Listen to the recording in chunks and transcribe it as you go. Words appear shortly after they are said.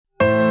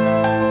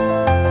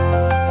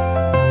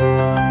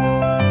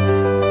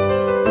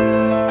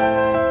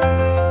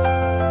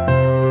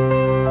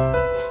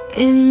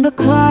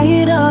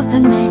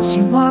She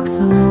walks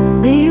a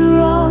lonely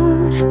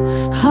road,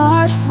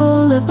 heart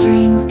full of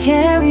dreams,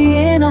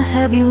 carrying a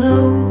heavy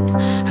load.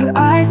 Her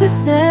eyes are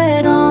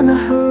set on a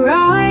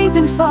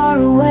horizon far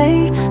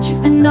away.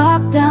 She's been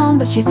knocked down,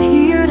 but she's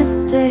here to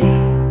stay.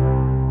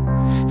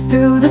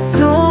 Through the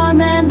storm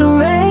and the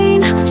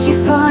rain, she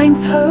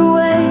finds her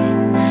way.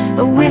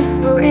 A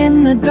whisper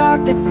in the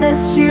dark that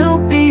says she'll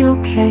be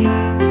okay.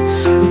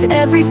 With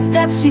every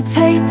step she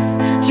takes,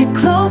 she's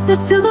closer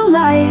to the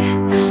light.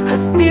 Her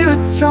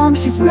spirit's strong,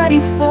 she's ready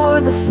for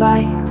the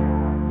fight.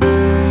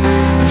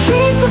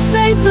 Keep the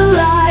faith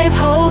alive,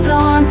 hold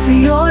on to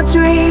your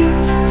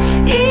dreams.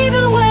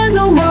 Even when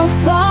the world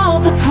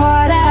falls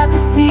apart at the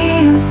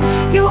seams,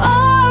 you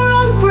are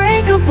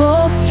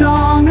unbreakable,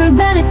 stronger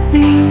than it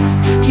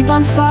seems. Keep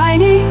on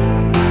fighting,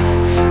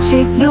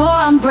 chase your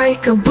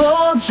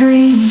unbreakable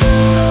dreams.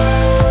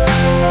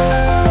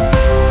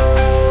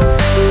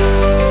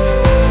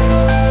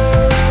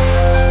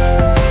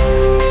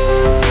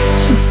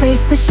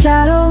 Face the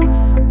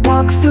shadows,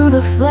 walk through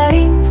the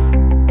flames.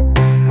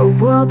 A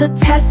world that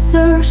tests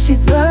her,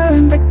 she's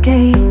learned the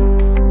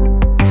games.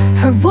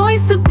 Her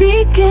voice a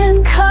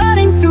beacon,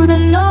 cutting through the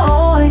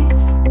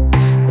noise.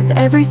 With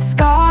every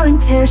scar and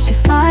tear, she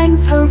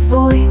finds her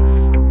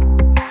voice.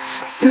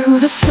 Through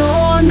the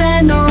storm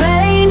and the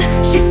rain,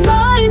 she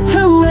finds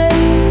her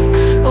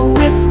way. A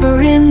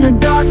whisper in the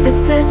dark that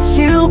says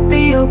she'll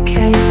be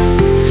okay.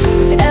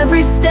 With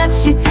every step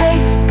she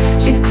takes,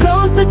 she's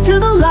closer to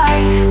the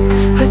light.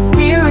 Her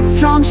spirit's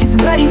strong, she's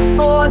ready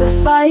for the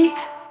fight.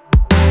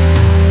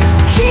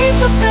 Keep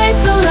the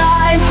faith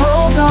alive,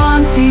 hold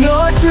on to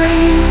your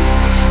dreams.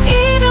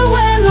 Even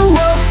when the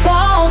world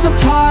falls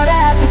apart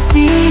at the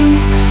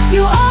seams,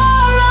 you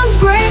are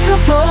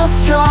unbreakable,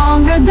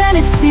 stronger than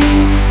it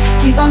seems.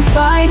 Keep on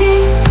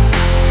fighting,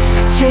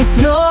 chase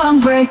your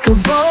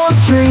unbreakable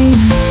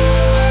dreams.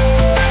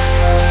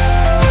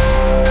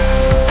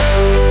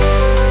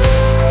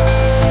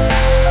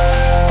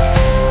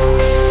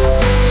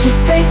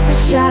 Face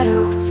the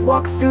shadows,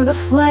 walk through the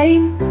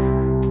flames.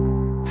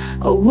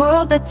 A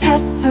world that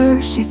tests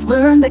her, she's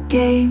learned the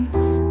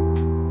games.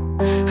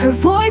 Her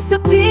voice a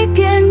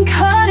beacon,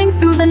 cutting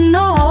through the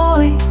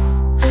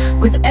noise.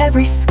 With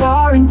every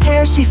scar and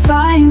tear, she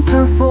finds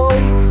her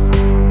voice.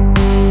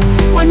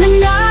 When the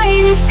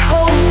night is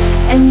cold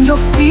and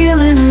you're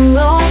feeling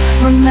alone,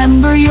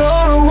 remember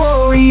you're a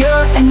warrior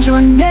and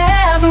you're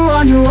never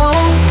on your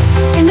own.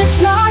 In the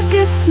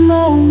darkest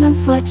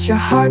moments, let your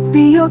heart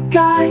be your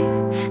guide.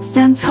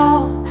 Stand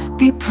tall,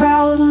 be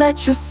proud,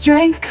 let your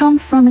strength come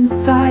from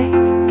inside.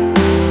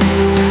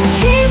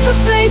 Keep the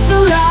faith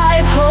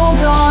alive, hold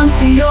on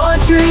to your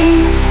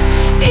dreams.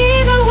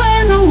 Even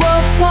when the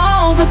world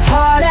falls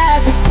apart at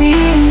the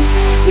seams,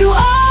 you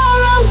are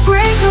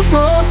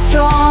unbreakable,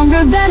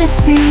 stronger than it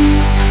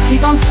seems.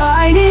 Keep on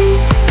fighting,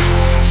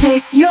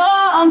 chase your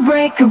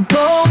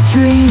unbreakable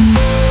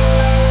dreams.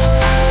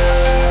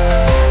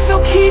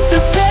 So keep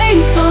the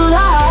faith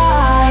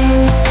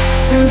alive,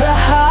 through the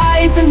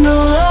highs and the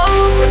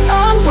lows, with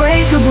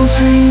unbreakable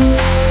dreams.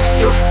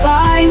 You'll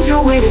find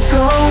your way to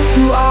go.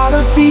 You are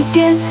a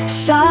beacon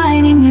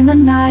shining in the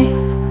night,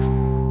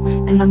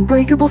 an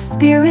unbreakable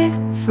spirit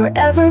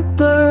forever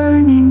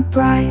burning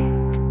bright.